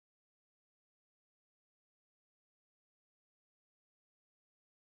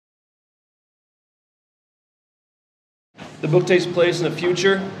The book takes place in the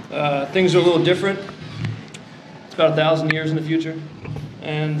future. Things are a little different. It's about 1,000 years in the future.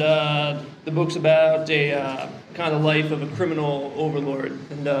 And the book's about a kind of life of a criminal overlord.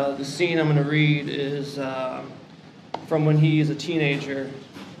 And the scene I'm going to read is from when he is a teenager,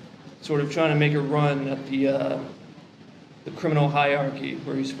 sort of trying to make a run at the criminal hierarchy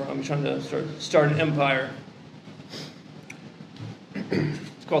where he's from. He's trying to start an empire.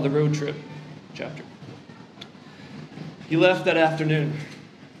 It's called The Road Trip chapter. He left that afternoon.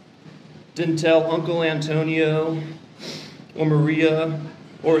 Didn't tell Uncle Antonio or Maria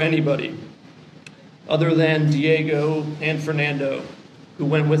or anybody other than Diego and Fernando, who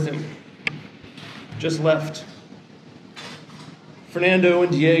went with him. Just left. Fernando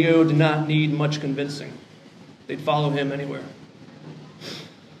and Diego did not need much convincing. They'd follow him anywhere.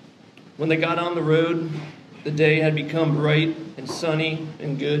 When they got on the road, the day had become bright and sunny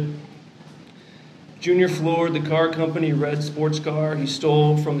and good. Junior floored the car company red sports car he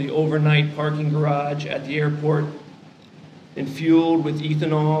stole from the overnight parking garage at the airport, and fueled with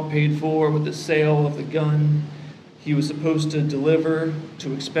ethanol paid for with the sale of the gun he was supposed to deliver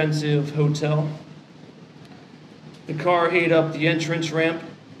to expensive hotel. The car ate up the entrance ramp,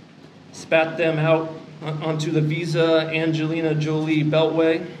 spat them out onto the Visa Angelina Jolie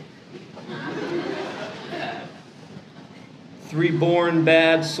Beltway. 3 born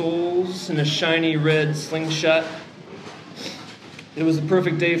bad souls in a shiny red slingshot. It was the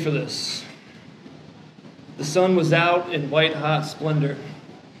perfect day for this. The sun was out in white-hot splendor.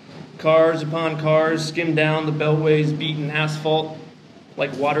 Cars upon cars skimmed down the Beltway's beaten asphalt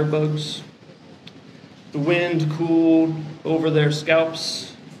like water bugs. The wind cooled over their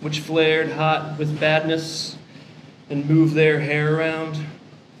scalps, which flared hot with badness and moved their hair around,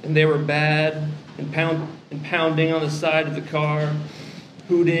 and they were bad and pounding on the side of the car,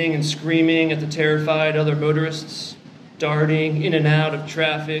 hooting and screaming at the terrified other motorists, darting in and out of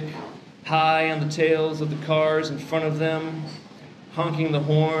traffic, high on the tails of the cars in front of them, honking the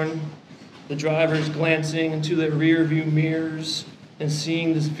horn, the drivers glancing into their rear-view mirrors and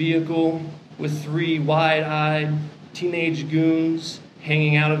seeing this vehicle with 3 wide-eyed teenage goons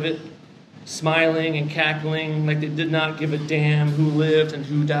hanging out of it, smiling and cackling like they did not give a damn who lived and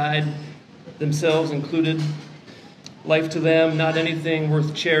who died, themselves included. Life to them, not anything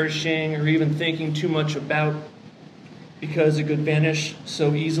worth cherishing or even thinking too much about, because it could vanish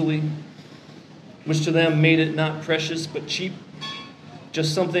so easily, which to them made it not precious but cheap,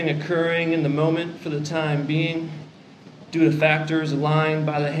 just something occurring in the moment for the time being, due to factors aligned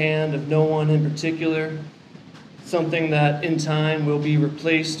by the hand of no one in particular, something that in time will be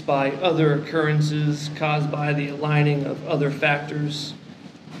replaced by other occurrences caused by the aligning of other factors,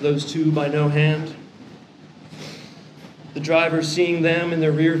 those two by no hand. The driver seeing them in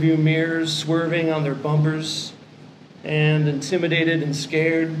their rearview mirrors, swerving on their bumpers, and intimidated and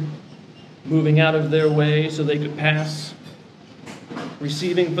scared, moving out of their way so they could pass,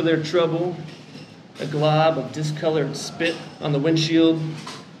 receiving for their trouble a glob of discolored spit on the windshield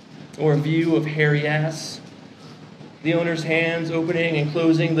or a view of hairy ass, the owner's hands opening and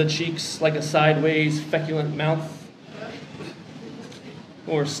closing the cheeks like a sideways feculent mouth,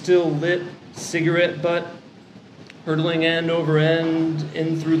 or still lit cigarette butt hurtling end over end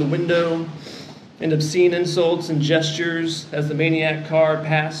in through the window, and obscene insults and gestures as the maniac car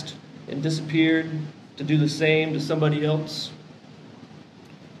passed and disappeared to do the same to somebody else.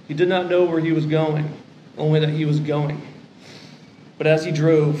 He did not know where he was going, only that he was going. But as he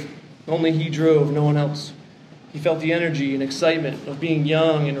drove, only he drove, no one else. He felt the energy and excitement of being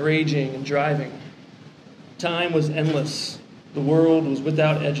young and raging and driving. Time was endless. The world was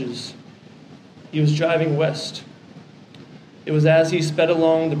without edges. He was driving west. It was as he sped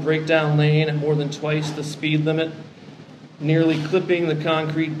along the breakdown lane at more than twice the speed limit, nearly clipping the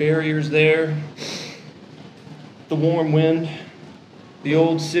concrete barriers there. The warm wind, the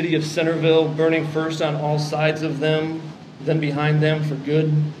old city of Centerville burning first on all sides of them, then behind them for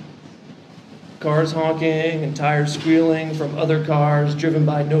good. Cars honking and tires squealing from other cars driven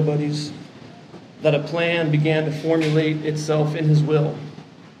by nobodies, that a plan began to formulate itself in his will.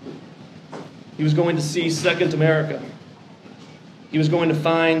 He was going to see Second America. He was going to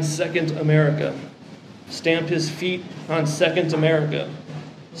find Second America, stamp his feet on Second America,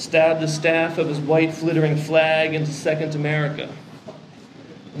 stab the staff of his white flittering flag into Second America,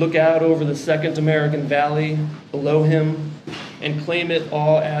 look out over the Second American Valley below him and claim it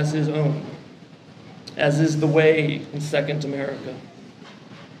all as his own, as is the way in Second America.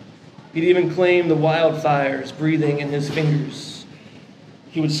 He'd even claim the wildfires breathing in his fingers.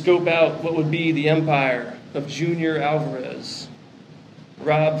 He would scope out what would be the empire of Junior Alvarez,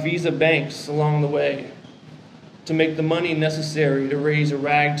 rob Visa banks along the way, to make the money necessary to raise a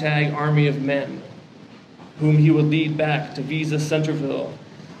ragtag army of men, whom he would lead back to Visa Centerville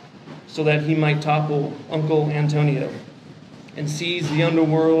so that he might topple Uncle Antonio and seize the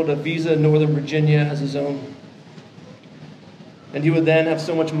underworld of Visa, Northern Virginia as his own. And he would then have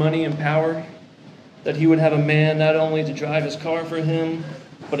so much money and power that he would have a man not only to drive his car for him,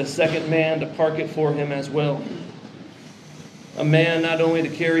 but a second man to park it for him as well. A man not only to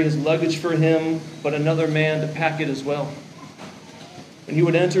carry his luggage for him, but another man to pack it as well. And he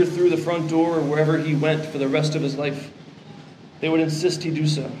would enter through the front door wherever he went for the rest of his life. They would insist he do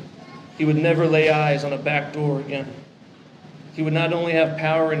so. He would never lay eyes on a back door again. He would not only have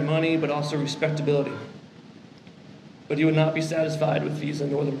power and money, but also respectability. But he would not be satisfied with Visa,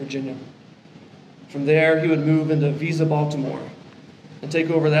 Northern Virginia. From there, he would move into Visa, Baltimore, and take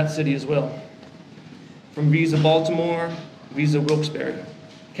over that city as well. From Visa, Baltimore, Visa, Wilkes-Barre,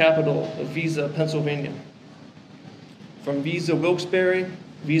 capital of Visa, Pennsylvania. From Visa, Wilkes-Barre,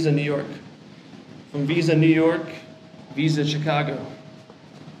 Visa, New York. From Visa, New York, Visa, Chicago.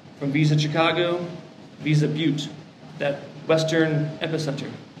 From Visa, Chicago, Visa, Butte, that western epicenter.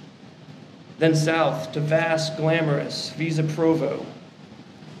 Then south to vast, glamorous Visa, Provo,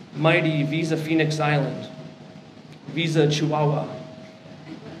 mighty Visa, Phoenix Island, Visa, Chihuahua.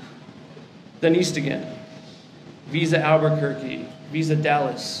 Then east again, Visa, Albuquerque, Visa,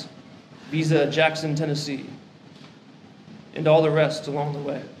 Dallas, Visa, Jackson, Tennessee, and all the rest along the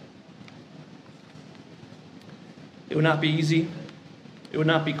way. It would not be easy. It would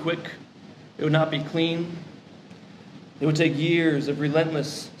not be quick. It would not be clean. It would take years of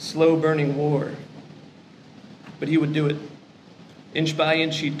relentless, slow-burning war. But he would do it. Inch by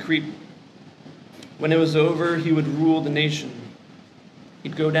inch, he'd creep. When it was over, he would rule the nation.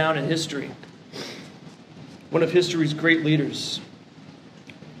 He'd go down in history. One of history's great leaders.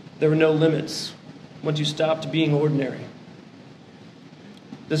 There were no limits once you stopped being ordinary.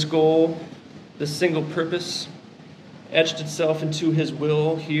 This goal, this single purpose, etched itself into his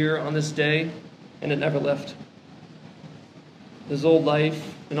will here on this day, and it never left. His old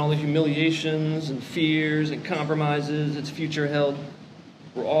life and all the humiliations and fears and compromises its future held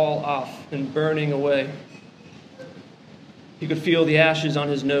were all off and burning away. He could feel the ashes on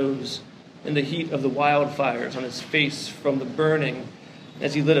his nose and the heat of the wildfires on his face from the burning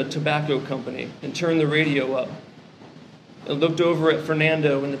as he lit a tobacco company and turned the radio up and looked over at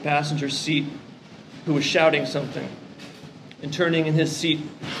Fernando in the passenger seat, who was shouting something and turning in his seat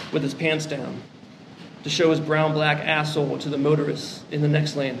with his pants down to show his brown-black asshole to the motorists in the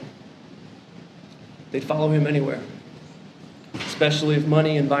next lane. They'd follow him anywhere, especially if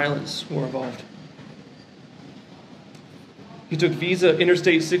money and violence were involved. He took Visa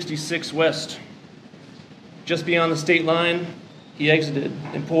Interstate 66 west. Just beyond the state line, he exited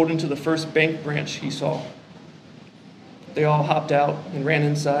and pulled into the first bank branch he saw. They all hopped out and ran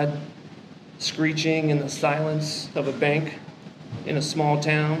inside, screeching in the silence of a bank in a small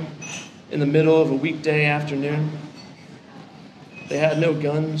town in the middle of a weekday afternoon. They had no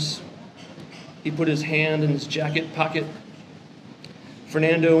guns. He put his hand in his jacket pocket.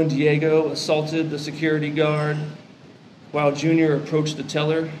 Fernando and Diego assaulted the security guard while Junior approached the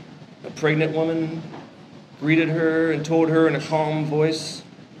teller, a pregnant woman, greeted her and told her in a calm voice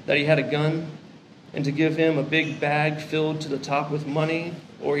that he had a gun and to give him a big bag filled to the top with money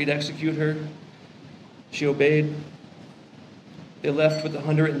or he'd execute her. She obeyed. They left with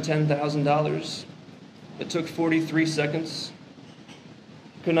 $110,000. It took 43 seconds.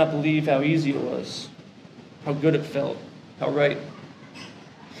 Could not believe how easy it was, how good it felt, how right.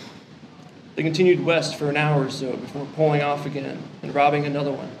 They continued west for an hour or so before pulling off again and robbing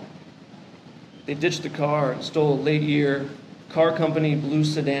another one. They ditched the car and stole a late-year car company blue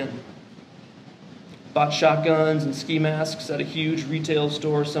sedan, bought shotguns and ski masks at a huge retail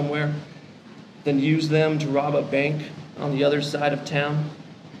store somewhere, then used them to rob a bank on the other side of town.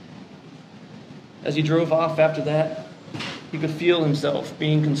 As he drove off after that, he could feel himself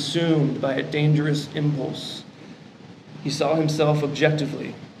being consumed by a dangerous impulse. He saw himself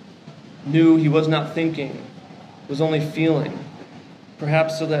objectively, knew he was not thinking, was only feeling,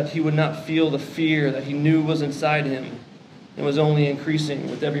 perhaps so that he would not feel the fear that he knew was inside him and was only increasing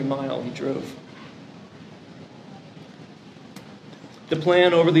with every mile he drove. The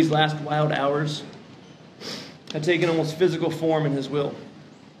plan over these last wild hours had taken almost physical form in his will.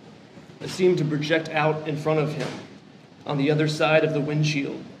 It seemed to project out in front of him on the other side of the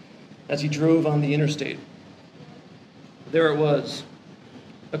windshield as he drove on the interstate. There it was,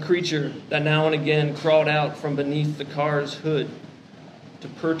 a creature that now and again crawled out from beneath the car's hood to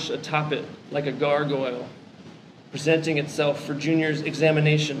perch atop it like a gargoyle, presenting itself for Junior's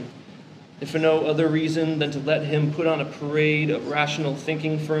examination if for no other reason than to let him put on a parade of rational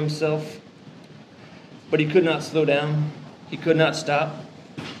thinking for himself. But he could not slow down. He could not stop,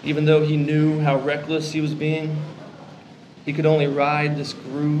 even though he knew how reckless he was being. He could only ride this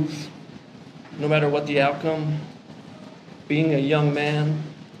groove, no matter what the outcome. Being a young man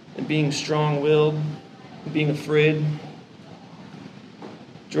and being strong-willed and being afraid.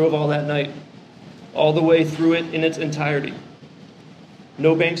 Drove all that night, all the way through it in its entirety.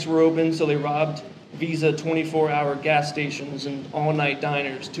 No banks were open, so they robbed Visa 24-hour gas stations and all-night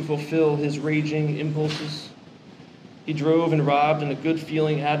diners to fulfill his raging impulses. He drove and robbed in a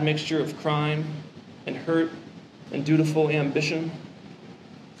good-feeling admixture of crime and hurt and dutiful ambition.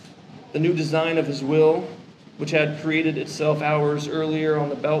 The new design of his will, which had created itself hours earlier on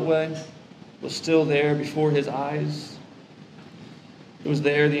the Beltway, was still there before his eyes. It was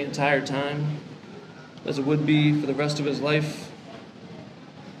there the entire time, as it would be for the rest of his life.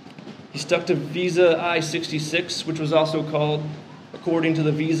 He stuck to Visa I-66, which was also called, according to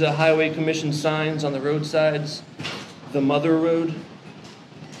the Visa Highway Commission signs on the roadsides, the Mother Road.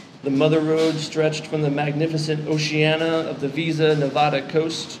 The Mother Road stretched from the magnificent oceana of the Visa Nevada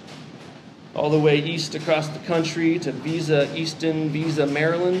coast all the way east across the country to Visa Easton, Visa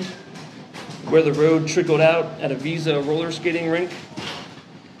Maryland, where the road trickled out at a Visa roller skating rink.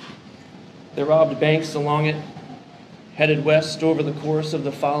 They robbed banks along it, headed west over the course of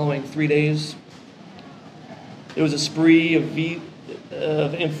the following 3 days. It was a spree of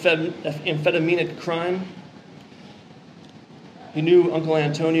amphetaminic crime. He knew Uncle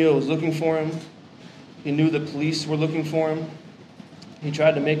Antonio was looking for him. He knew the police were looking for him. He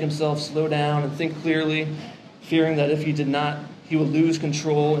tried to make himself slow down and think clearly, fearing that if he did not, he would lose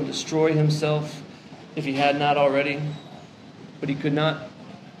control and destroy himself if he had not already. But he could not.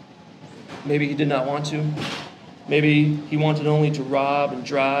 Maybe he did not want to. Maybe he wanted only to rob and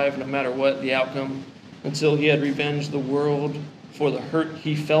drive, no matter what the outcome, until he had revenged the world for the hurt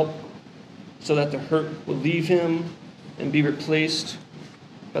he felt, so that the hurt would leave him and be replaced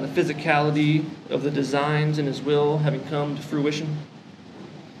by the physicality of the designs in his will having come to fruition.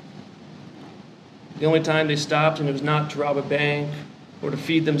 The only time they stopped, and it was not to rob a bank or to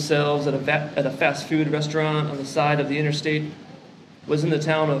feed themselves at a fast food restaurant on the side of the interstate, was in the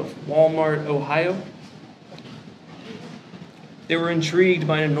town of Walmart, Ohio. They were intrigued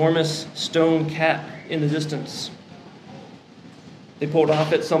by an enormous stone cat in the distance. They pulled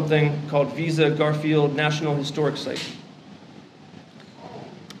off at something called Visa Garfield National Historic Site.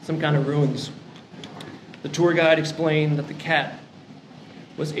 Some kind of ruins. The tour guide explained that the cat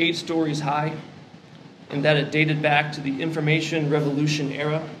was 8 stories high and that it dated back to the Information Revolution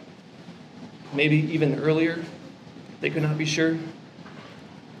era, maybe even earlier. They could not be sure,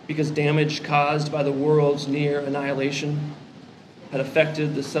 because damage caused by the world's near annihilation had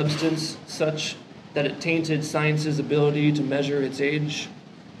affected the substance such that it tainted science's ability to measure its age.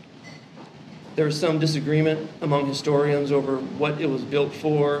 There was some disagreement among historians over what it was built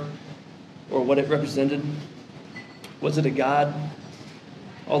for or what it represented. Was it a god?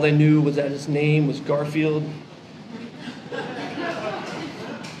 All they knew was that its name was Garfield.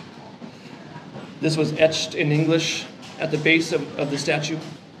 This was etched in English at the base of the statue.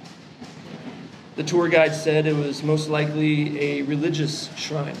 The tour guide said it was most likely a religious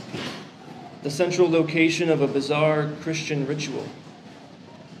shrine, the central location of a bizarre Christian ritual.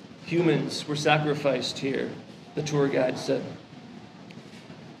 Humans were sacrificed here, the tour guide said.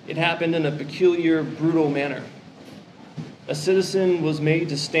 It happened in a peculiar, brutal manner. A citizen was made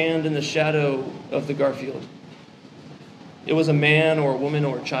to stand in the shadow of the Garfield. It was a man or a woman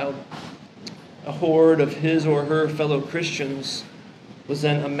or a child. A horde of his or her fellow Christians was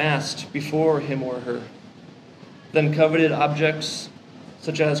then amassed before him or her. Then coveted objects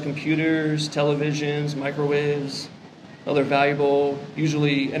such as computers, televisions, microwaves, other valuable,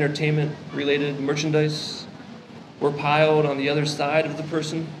 usually entertainment-related merchandise, were piled on the other side of the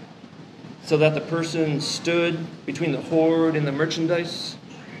person, so that the person stood between the horde and the merchandise.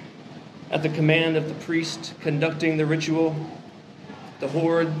 At the command of the priest conducting the ritual, the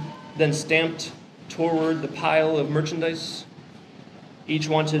horde then stamped toward the pile of merchandise. Each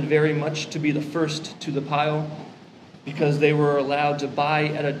wanted very much to be the first to the pile, because they were allowed to buy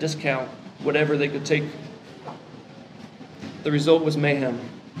at a discount whatever they could take. The result was mayhem.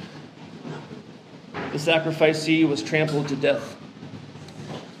 The sacrificee was trampled to death.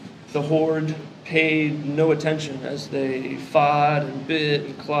 The horde paid no attention as they fought and bit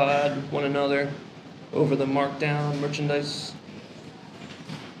and clawed one another over the marked down merchandise.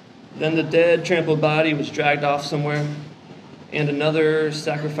 Then the dead, trampled body was dragged off somewhere, and another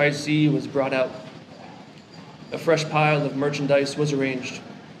sacrificee was brought out. A fresh pile of merchandise was arranged.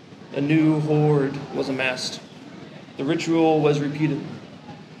 A new horde was amassed. The ritual was repeated.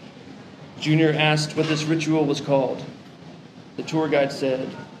 Junior asked what this ritual was called. The tour guide said,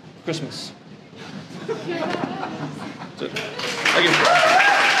 Christmas. So, thank you.